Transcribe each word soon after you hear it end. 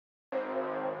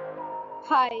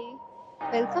Hi,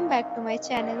 welcome back to my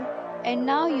channel. And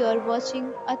now you are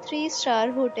watching a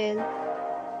 3-star hotel.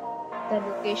 The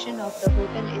location of the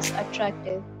hotel is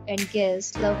attractive and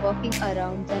guests love walking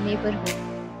around the neighborhood.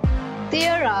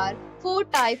 There are 4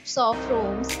 types of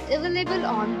rooms available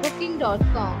on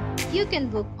booking.com. You can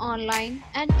book online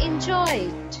and enjoy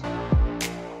it.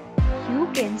 You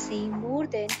can see more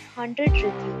than 100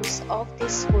 reviews of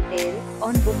this hotel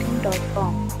on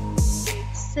booking.com.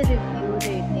 Its review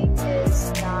rating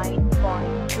is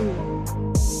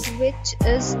 9.2, which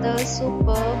is the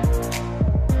superb.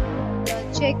 The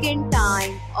check-in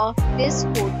time of this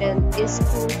hotel is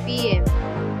 2 p.m.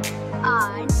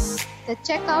 and the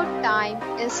checkout time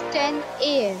is 10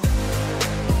 a.m.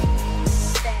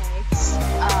 Pets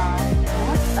are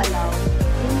not allowed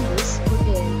in this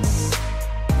hotel.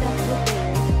 The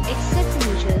hotel accepts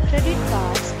major credit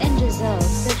cards and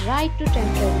reserves the right to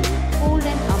temporarily hold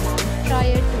an amount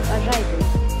prior to arrival.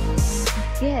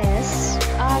 Guests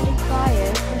are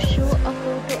required to show a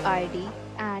photo ID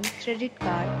and credit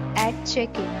card at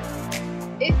check-in.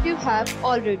 If you have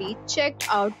already checked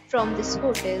out from this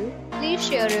hotel, please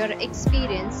share your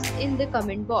experience in the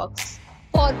comment box.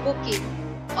 For booking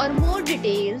or more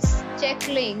details, check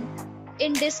link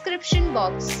in description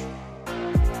box.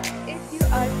 If you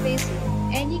are facing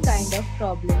any kind of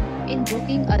problem in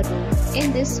booking a room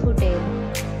in this hotel,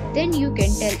 then you can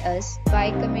tell us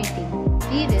by commenting.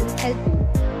 We will help you.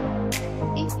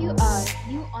 If you are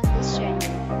new on this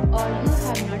channel or you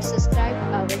have not subscribed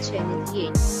our channel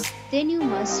yet, then you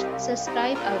must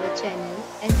subscribe our channel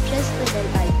and press the bell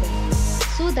icon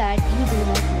so that you do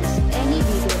not miss any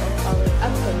video of our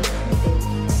upcoming hotel.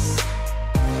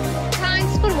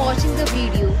 Thanks for watching the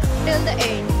video till the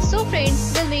end. So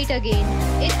friends, we'll meet again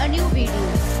in a new video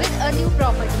with a new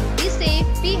property. Be safe,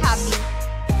 be happy.